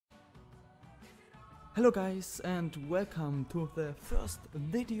Hello guys and welcome to the first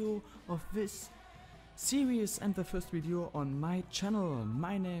video of this series and the first video on my channel.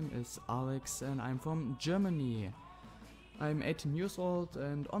 My name is Alex and I'm from Germany. I'm 18 years old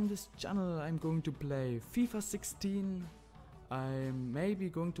and on this channel I'm going to play FIFA 16. I'm maybe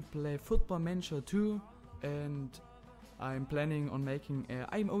going to play Football Manager 2 and I'm planning on making a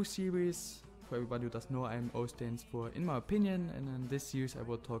IMO series. For everybody who doesn't know, IMO stands for In My Opinion, and in this series I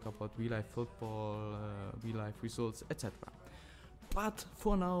will talk about real life football, real life results, etc. But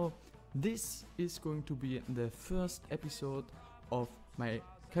for now, this is going to be the first episode of my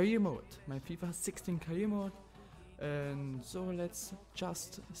career mode, my FIFA 16 career mode. And so let's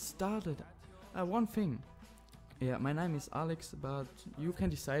just start it. One thing, yeah, my name is Alex, but you can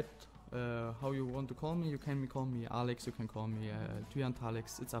decide how you want to call me. You can call me Alex, you can call me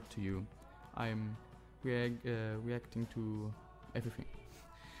Triantalex, it's up to you. I'm reacting to everything.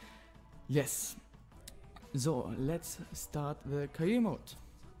 Yes. So let's start the career mode.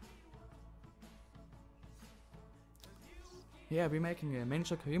 Yeah, we're making a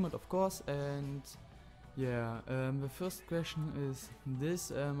manager career mode, of course, and yeah, the first question is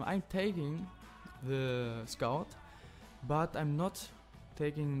this. I'm taking the scout, but I'm not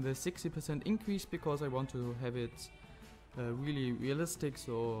taking the 60% increase because I want to have it really realistic,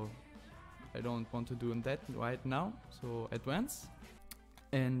 so I don't want to do that right now, so advance.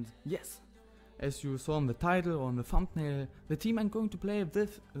 And yes, as you saw on the title or on the thumbnail, the team I'm going to play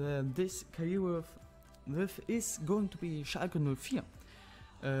with this career with is going to be Schalke 04.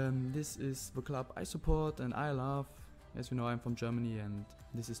 This is the club I support and I love. As you know, I'm from Germany and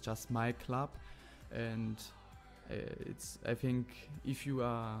this is just my club. And I think if you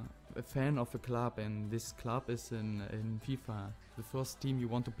are a fan of a club and this club is in FIFA, the first team you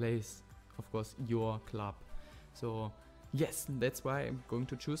want to play is of course your club. So yes, that's why I'm going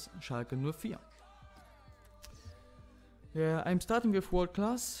to choose Schalke 04. Yeah, I'm starting with world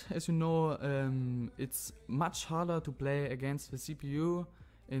class. As you know, it's much harder to play against the CPU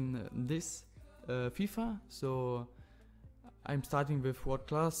in this FIFA, so I'm starting with world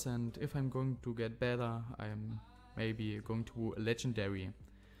class, and if I'm going to get better, I'm maybe going to legendary.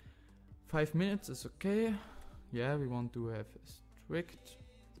 5 minutes is okay. Yeah, we want to have strict.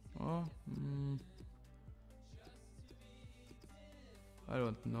 Oh, I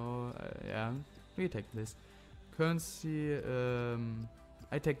don't know. Yeah, we take this. Currency,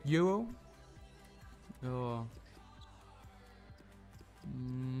 I take euro. Oh.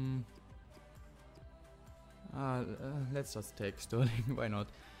 Let's just take sterling. Why not?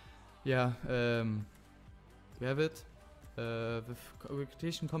 Yeah, we have it. With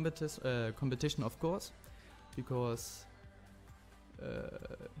competition, of course, because.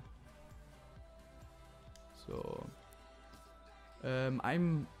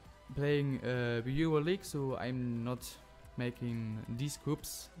 I'm playing the Euro League, so I'm not making these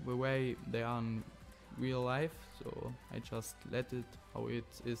groups the way they are in real life, so I just let it how it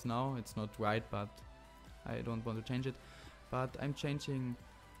is now. It's not right, but I don't want to change it. But I'm changing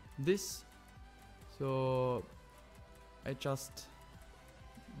this, so I just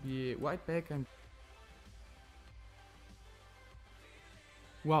be right back.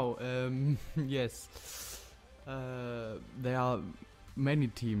 Wow, yes, there are many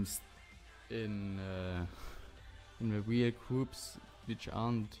teams in the real groups which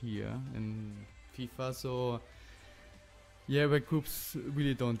aren't here in FIFA, so yeah, the groups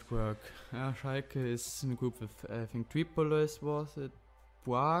really don't work. Schalke is in a group with, I think, Tripolis was it,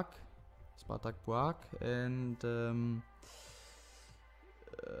 Prague, Spartak Prague, and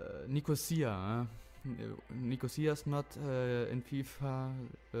Nicosia. Nicosia is not in FIFA,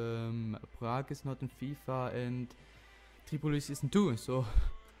 Prague is not in FIFA, and Tripolis isn't too. So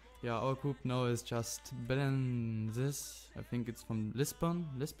yeah, our group now is just Belenenses. I think it's from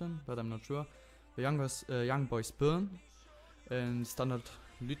Lisbon, but I'm not sure. The young boys Bern and Standard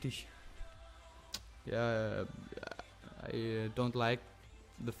Lüttich. Yeah, I don't like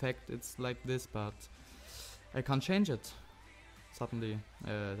the fact it's like this, but I can't change it. Suddenly,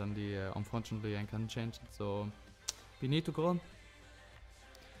 unfortunately, I can't change it, so we need to go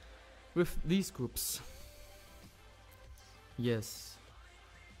with these groups. Yes,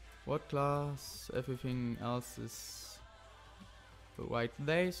 world class, everything else is the right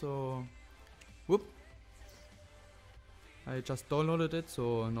day, so whoop. I just downloaded it,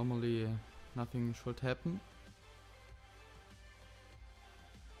 so normally nothing should happen.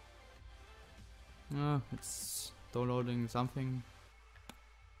 It's downloading something.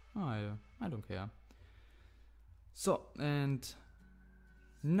 Oh, I don't care. So, and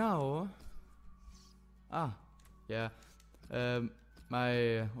now, yeah,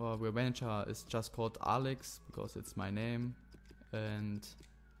 my manager is just called Alex because it's my name, and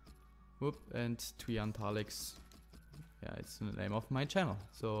Triantalex. Yeah, it's the name of my channel.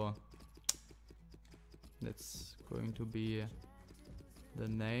 So that's going to be the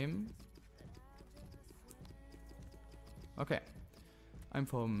name. Okay, I'm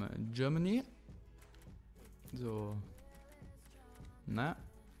from Germany. So,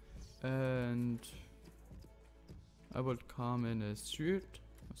 and I would come in a suit,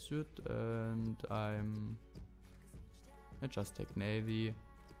 and I just take navy,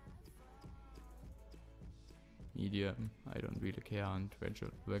 medium. I don't really care, and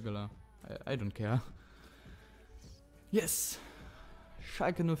regular. I don't care. Yes,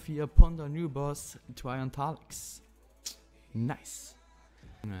 Schalke 04 Ponder new boss Triantalex. Nice.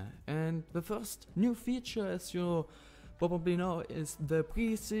 And the first new feature, as you probably know, is the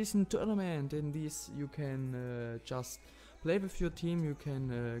pre-season tournament. In this you can just play with your team, you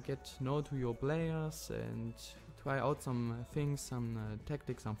can get to know your players and try out some things, some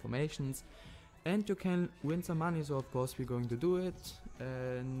tactics, some formations, and you can win some money. So of course we're going to do it,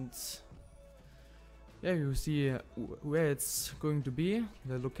 and yeah, you see where it's going to be,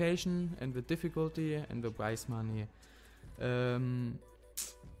 the location and the difficulty and the prize money.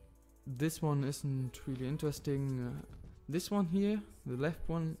 This one isn't really interesting. This one here, the left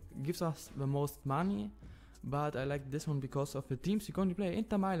one, gives us the most money, but I like this one because of the teams you're going to play: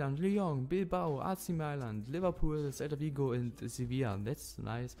 Inter Milan, Lyon, Bilbao, AC Milan, Liverpool, Celta Vigo and Sevilla. That's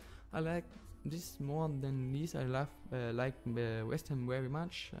nice. I like this more than these. I like West Ham very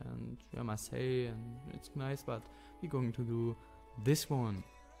much, and Marseille, and it's nice, but we're going to do this one.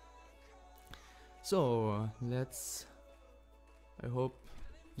 So let's, I hope,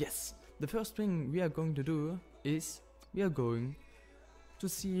 yes. The first thing we are going to do is we are going to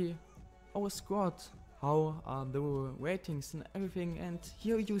see our squad, how are the ratings and everything, and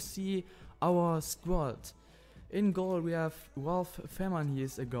here you see our squad. In goal we have Ralph Fährmann. He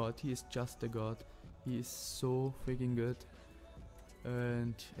is a god, he is just a god, he is so freaking good,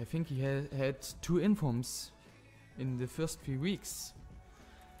 and I think he had 2 informs in the first few weeks.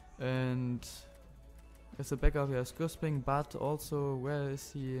 And as a backup we have Skirspring, but also where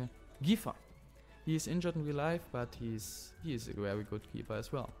is he? Giefer. He is injured in real life, but he is a very good keeper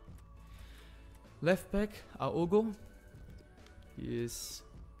as well. Left back Aogo. He is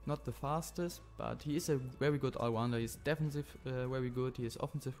not the fastest, but he is a very good all-rounder. He is defensive very good, he is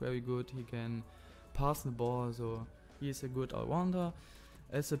offensive very good, he can pass the ball, so he is a good all-rounder.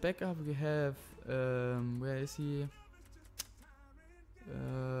 As a backup we have, where is he?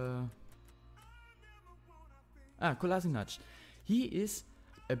 Kolasinac. He is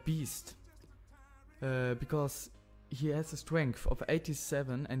a beast, because he has a strength of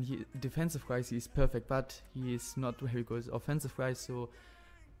 87, and he defensive-wise he is perfect, but he is not very good offensive-wise, so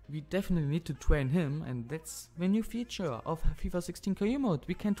we definitely need to train him, and that's the new feature of FIFA 16 career mode.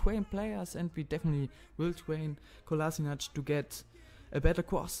 We can train players, and we definitely will train Kolasinac to get a better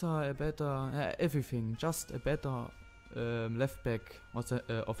crosser, a better everything, just a better left back, also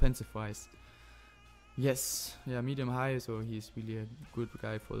offensive-wise. Yes, yeah, medium high, so he's really a good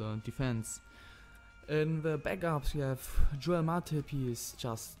guy for the defense. In the backups we have Joel Matip. He is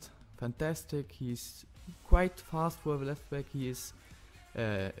just fantastic. He's quite fast for the left back. He is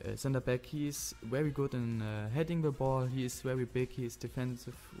center back. He is very good in heading the ball. He is very big. He is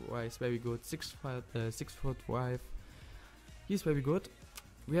defensive wise very good. 6'5". He is very good.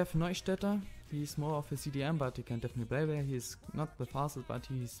 We have Neustädter. He's more of a CDM, but he can definitely play there. He's not the fastest, but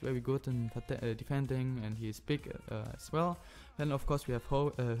he's very good in defending, and he is big as well. Then of course we have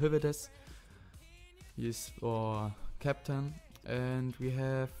Hövedes. He is our captain, and we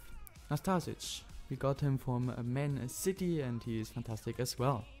have Nastasic. We got him from Man City, and he is fantastic as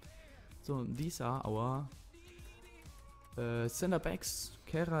well. So these are our center backs.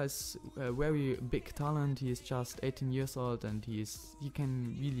 Kera is a very big talent. He is just 18 years old, and he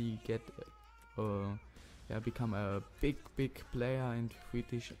can really get become a big player in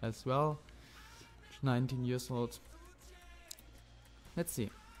Swedish as well. 19 years old. Let's see.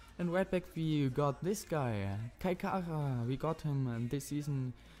 And right back we got this guy, Kai Kara. We got him this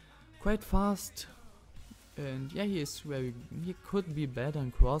season quite fast, and yeah, he could be better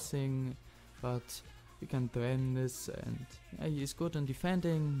in crossing, but we can train this, and yeah, he is good in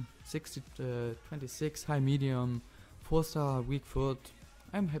defending. 26, high medium, 4-star, weak foot.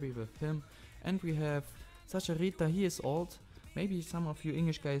 I'm happy with him. And we have Sacharita. He is old. Maybe some of you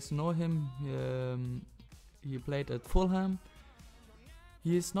English guys know him. He played at Fulham.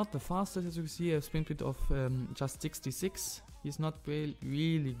 He is not the fastest, as you see, a sprint speed of just 66. He's not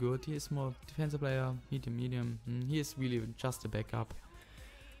really good. He is more defensive player, medium. He is really just a backup.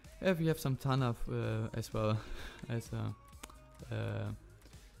 We have some Tanaf as well as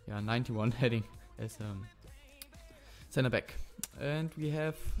yeah, 91 heading as center back. And we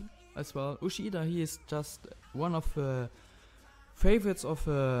have as well Ushida. He is just one of the favorites of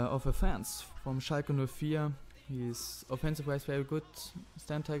the fans from Schalke 04. He is offensive wise very good,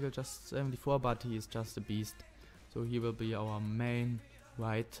 stand tackle just 74, but he is just a beast. So he will be our main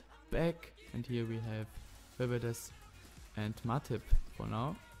right back. And here we have Vevedes and Matip for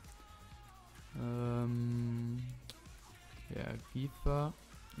now. Yeah, FIFA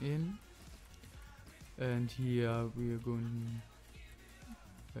in. And here we are going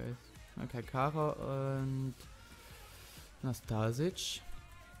with okay, Kara and Nastasic.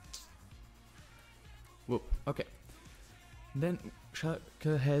 Whoop, okay. Then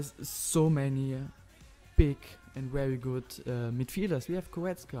Schalke has so many big and very good midfielders. We have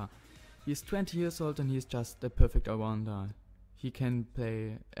Goretzka. He's 20 years old and he's just a perfect all-rounder. He can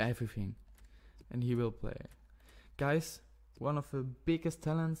play everything. And he will play. Guys, one of the biggest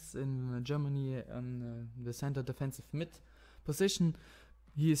talents in Germany on the center defensive mid position.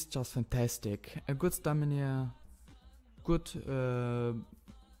 He is just fantastic. A good stamina, good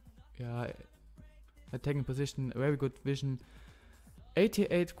yeah, attacking position, very good vision.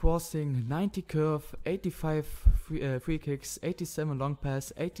 88 crossing, 90 curve, 85 free kicks, 87 long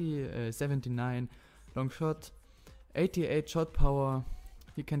pass, 79 long shot, 88 shot power.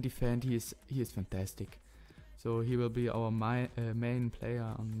 He can defend. He is fantastic. So he will be our main player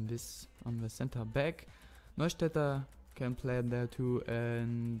on the center back. Neustädter can play there too,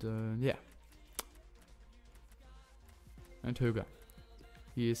 and yeah. And Höger.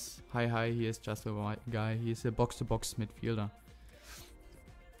 He is high. He is just a white guy. He is a box-to-box midfielder.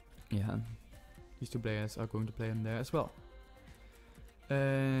 Yeah, these two players are going to play in there as well.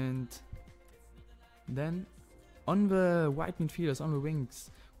 And then on the right midfielders, on the wings,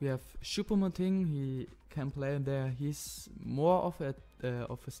 we have Choupo-Moting. He can play there. He's more of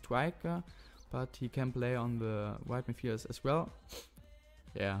a striker, but he can play on the right midfielders as well.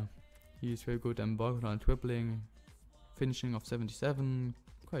 Yeah, he's very good and ball control, dribbling, finishing of 77,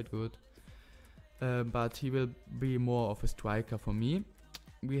 quite good. But he will be more of a striker for me.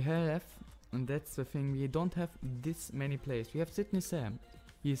 We have, and that's the thing, we don't have this many players. We have Sidney Sam.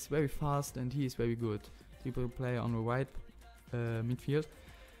 He is very fast and he is very good. He will play on the right midfield.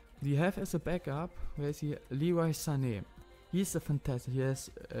 We have as a backup, where is he? Leroy Sané. He is a fantastic. He has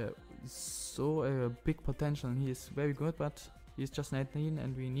so big potential and he is very good, but he's just 19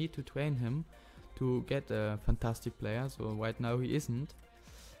 and we need to train him to get a fantastic player. So right now he isn't,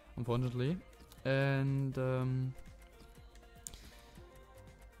 unfortunately. And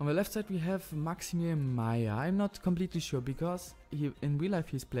on the left side we have Maximilian Meyer. I'm not completely sure because in real life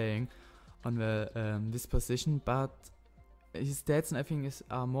he's playing on the this position, but his stats and everything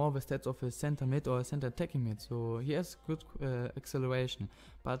are more the stats of a center mid or a center attacking mid. So he has good acceleration,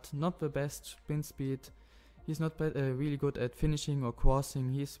 but not the best sprint speed. He's not really good at finishing or crossing.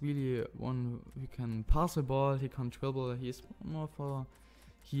 He's really one who can pass the ball. He can dribble. He's more for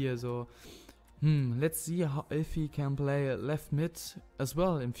here. So let's see if he can play left mid as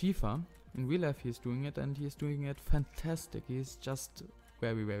well in FIFA. In real life he's doing it and he's doing it fantastic. He's just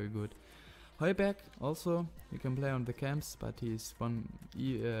very, very good. Heuberg also, he can play on the camps, but he's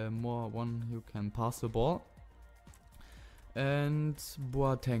more one who can pass the ball. And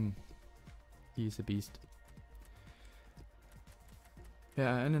Boateng, he's a beast.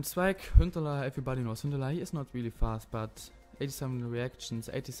 Yeah, and in strike, Huntelaar, everybody knows Huntelaar. He is not really fast, but 87 reactions,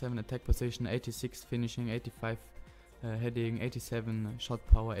 87 attack position, 86 finishing, 85 heading, 87 shot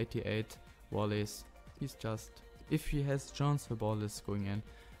power, 88 volleys. He's just, if he has chance, the ball is going in.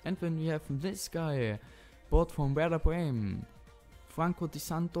 And when we have this guy, bought from Werder Bremen, Franco Di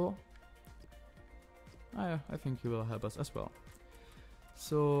Santo, I think he will help us as well.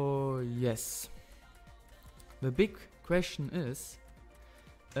 So yes, the big question is,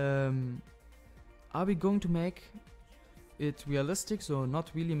 are we going to make it realistic, so not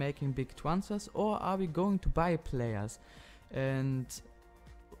really making big transfers, or are we going to buy players? And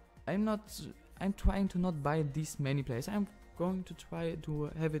I'm trying to not buy these many players. I'm going to try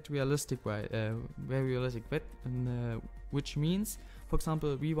to have it realistic, very realistic, which means, for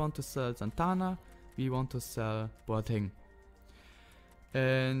example, we want to sell Santana, we want to sell Boateng,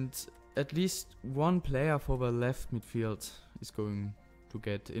 and at least one player for the left midfield is going to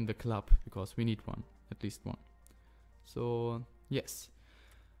get in the club, because we need one, at least one. So yes,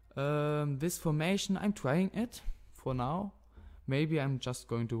 this formation, I'm trying it for now. Maybe I'm just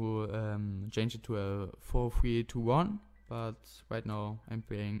going to change it to a 4-3-2-1, but right now I'm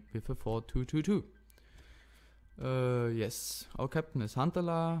playing with a 4-2-2-2. Yes, our captain is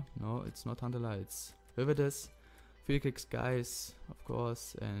Huntela. No, it's not Huntela, it's Vivides. Free kicks, guys, of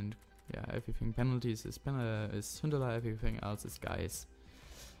course, and yeah, everything penalties is Huntela, everything else is guys.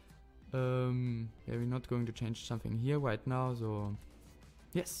 Yeah, we're not going to change something here right now, so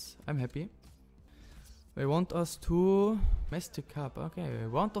yes, I'm happy. They want us to Domestic Cup, okay,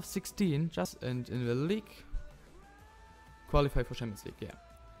 round of 16, just and in the league qualify for Champions League, yeah.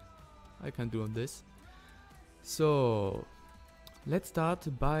 I can do this. So let's start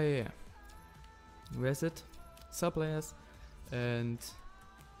by where's it? Sub players, and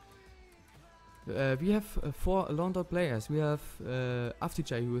we have 4 loaned out players. We have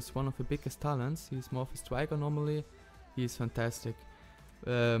Afdijay, who is one of the biggest talents. He's more of a striker normally. He's fantastic,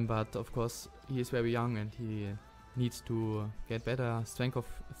 but of course he is very young and he needs to get better. Strength of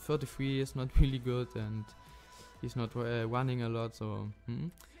 33 is not really good, and he's not running a lot. So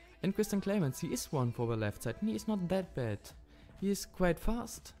and Christian Clemens, he is one for the left side, and he is not that bad. He is quite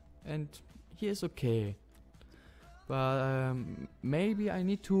fast and he is okay. But maybe I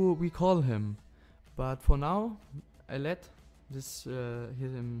need to recall him. But for now, I let this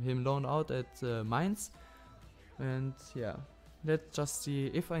him loan out at Mainz. And yeah, let's just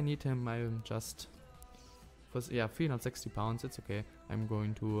see if I need him. I'm just for 360 pounds. It's okay. I'm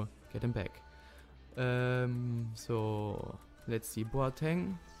going to get him back. So let's see.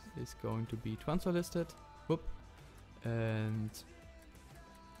 Boateng is going to be transfer listed. Whoop. And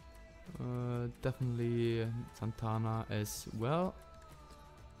definitely Santana as well,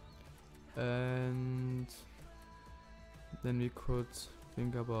 and then we could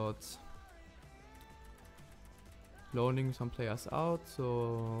think about loaning some players out.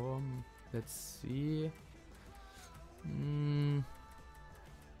 So let's see.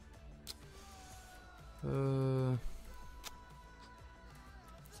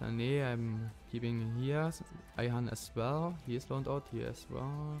 Sané I'm keeping here. Ayhan as well. He is loaned out here as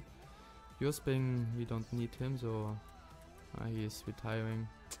well. Jusping, we don't need him, so he is retiring,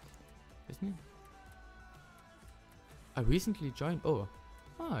 isn't he? I recently joined. Oh,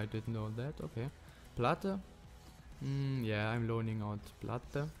 I didn't know that. Okay, Platte. Yeah, I'm loaning out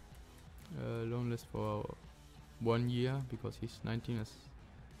Platte. Loanless for 1 year because he's 19 as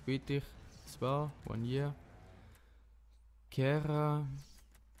Friedrich as well. 1 year. Kera.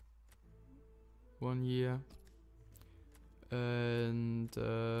 1 year. And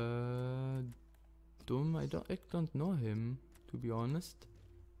Dum, I don't know him, to be honest,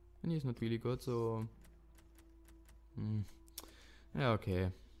 and he's not really good. So yeah,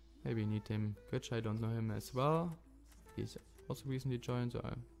 okay, maybe need him. Götze, I don't know him as well. He's also recently joined, so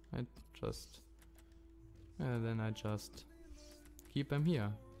I just then I just keep him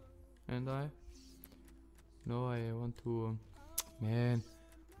here. And I want to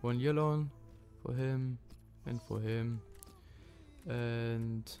 1 year loan for him and for him.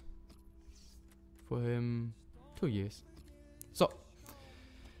 And for him 2 years. So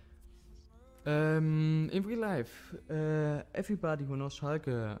in real life, everybody who knows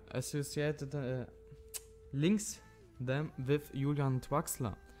Schalke associated links them with Julian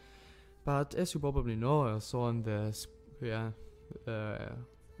Draxler, but as you probably know, I saw in the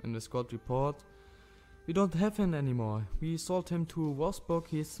squad report, we don't have him anymore. We sold him to Wolfsburg.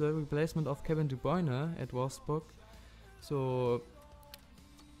 He's the replacement of Kevin De Bruyne at Wolfsburg. So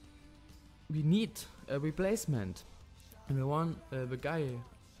we need a replacement, and the guy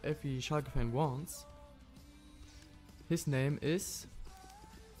every Schalke fan wants, his name is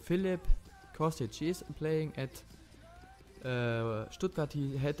Philip Kostic. He is playing at Stuttgart.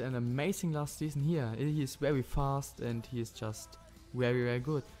 He had an amazing last season here. He is very fast and he is just very, very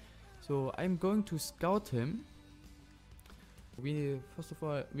good. So I'm going to scout him. First of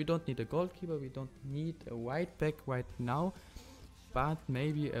all, we don't need a goalkeeper, we don't need a right back right now, but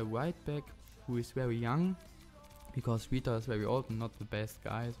maybe a right back who is very young, because Rita is very old and not the best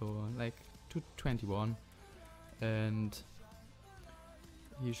guy, so like 21, and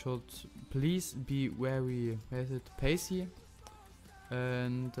he should please be very pacey,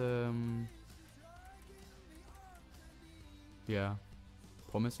 and yeah,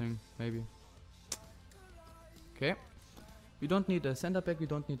 promising maybe. Okay. We don't need a center back, we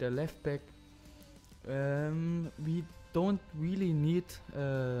don't need a left back. We don't really need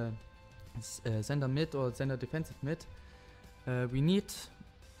center mid or center defensive mid.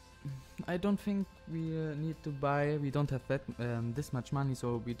 I don't think we need to buy, we don't have that, this much money,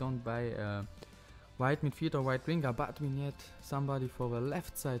 so we don't buy a right midfielder or right winger, but we need somebody for the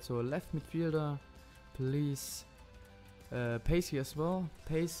left side, so a left midfielder, please. Pacey as well,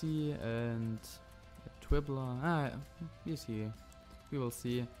 Pacey and Dribbler, we will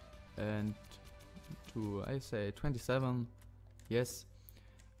see, and to, I say 27, yes,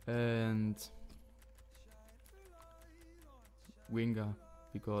 and winger,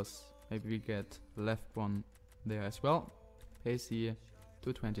 because maybe we get left one there as well. Pacey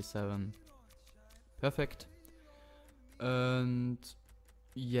to 27, perfect. And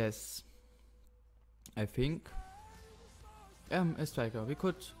yes, I think a striker, we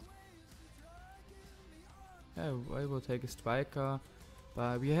could, yeah, I will take a striker,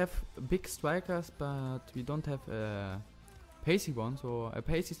 but we have big strikers, but we don't have a pacey one, so a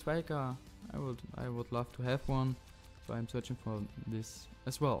pacey striker, I would love to have one, so I'm searching for this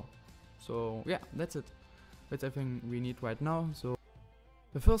as well. So yeah, that's it. That's everything we need right now. So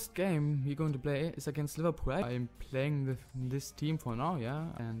the first game we're going to play is against Liverpool. I'm playing with this team for now, yeah,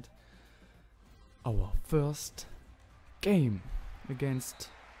 and our first game against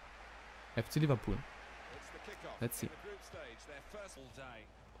FC Liverpool. Let's see.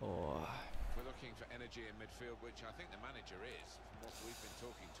 Oh. We're looking for energy in midfield, which I think the manager is, from what we've been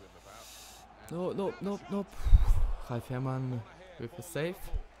talking to him about. No. Ralf Herrmann with a save.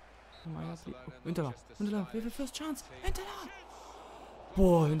 Huntelaar with the first chance. Huntelaar!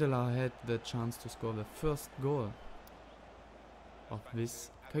 Boah, Huntelaar had the chance to score the first goal of this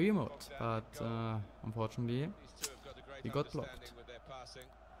career mode, but unfortunately he got blocked.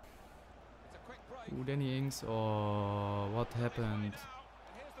 Ooh, Danny Ings, or what happened?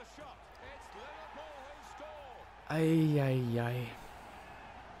 Ay.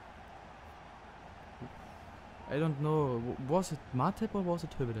 I don't know, was it Matip or was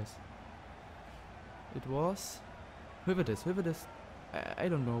it Hövedes? It was Hövedes. I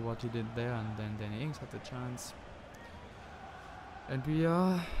don't know what he did there, and then Danny Ings had the chance. And we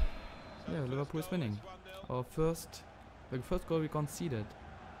are, yeah, Liverpool is winning. The first goal we conceded.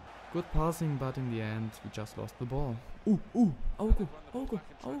 Good passing, but in the end we just lost the ball. Augo.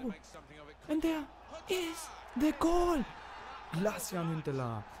 And there is the goal! Glacian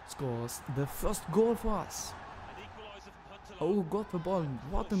Huntelaar scores the first goal for us. Augo got the ball,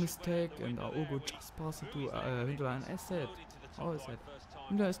 what a mistake, and Augo just passed it to Huntelaar, and I said,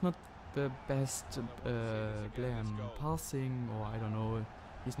 Huntelaar is not the best player in passing, or I don't know,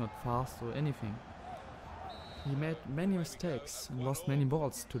 he's not fast or anything. He made many mistakes and lost many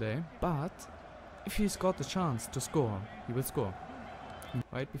balls today, but if he's got the chance to score, he will score.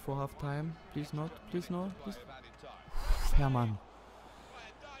 Right before half time, please no. Herrmann.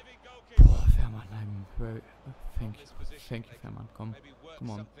 Poor Herrmann, I'm very... thank you Herrmann, come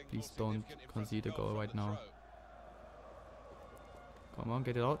on, please don't concede a goal right now. Come on,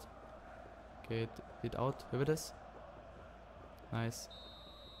 get it out. Get it out, Hövedes. Nice.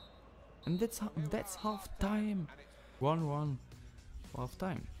 And that's half time. 1-1 half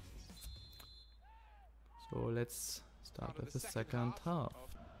time. So let's start with the second half.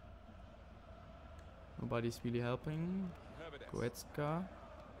 Nobody's really helping. Goetzka,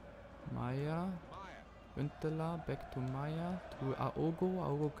 Maya, Huntelaar, back to Maya, to Augo.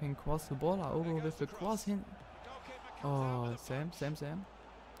 Augo can cross the ball. Augo with the cross in. Oh, Sam.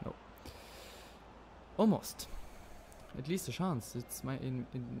 No. Almost. At least a chance. It's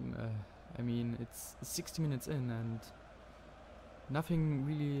I mean, it's 60 minutes in and nothing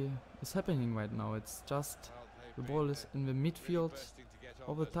really is happening right now. It's just the ball is in the midfield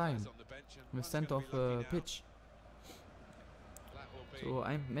all the time, in the center of the pitch. So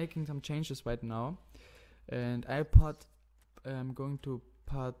I'm making some changes right now, and I'm going to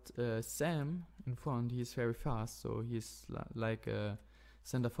put Sam in front. He's very fast, so he's like a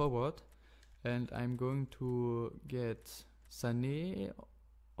center forward, and I'm going to get Sané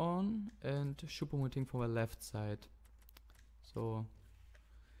on and Choupo-Moting for the left side. So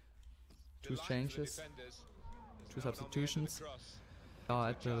 2 changes, 2 substitutions.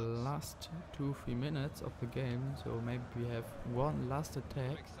 At the last 2-3 minutes of the game, so maybe we have one last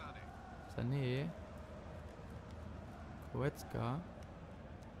attack. Sané, Goetzka,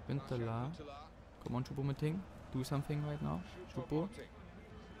 Huntelaar. Come on, Choupo-Moting, do something right now. Choupo.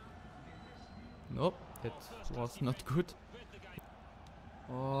 Nope, that was not good.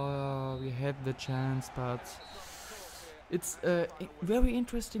 Oh, we had the chance, but it's a very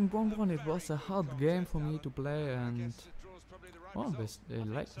interesting 1-1. It was a hard game for me to play, and oh, they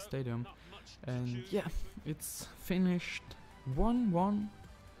like the stadium. And yeah, it's finished 1-1.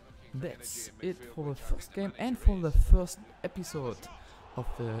 That's it for the first game and for the first episode of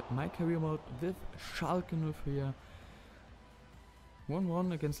the My Career Mode with Schalke 04.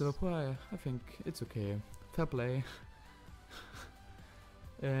 1-1 against Liverpool. I think it's okay. Fair play.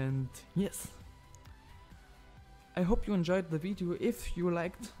 And yes, I hope you enjoyed the video. If you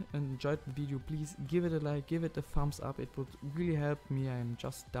enjoyed the video, please give it a like, give it a thumbs up. It would really help me. I'm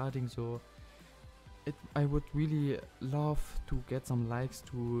just starting, so I would really love to get some likes.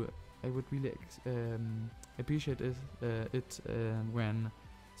 I would really appreciate it when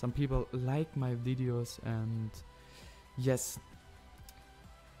some people like my videos. And yes,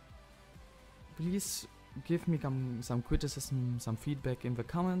 please give me some criticism, some feedback in the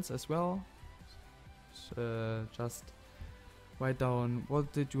comments as well. Just write down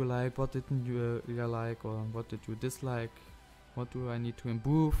what did you like, what didn't you like, or what did you dislike, what do I need to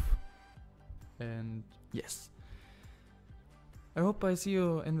improve. And yes, I hope I see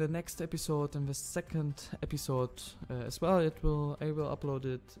you in the next episode, in the second episode as well. I will upload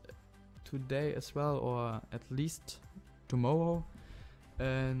it today as well, or at least tomorrow.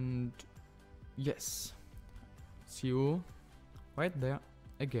 And yes, see you right there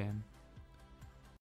again.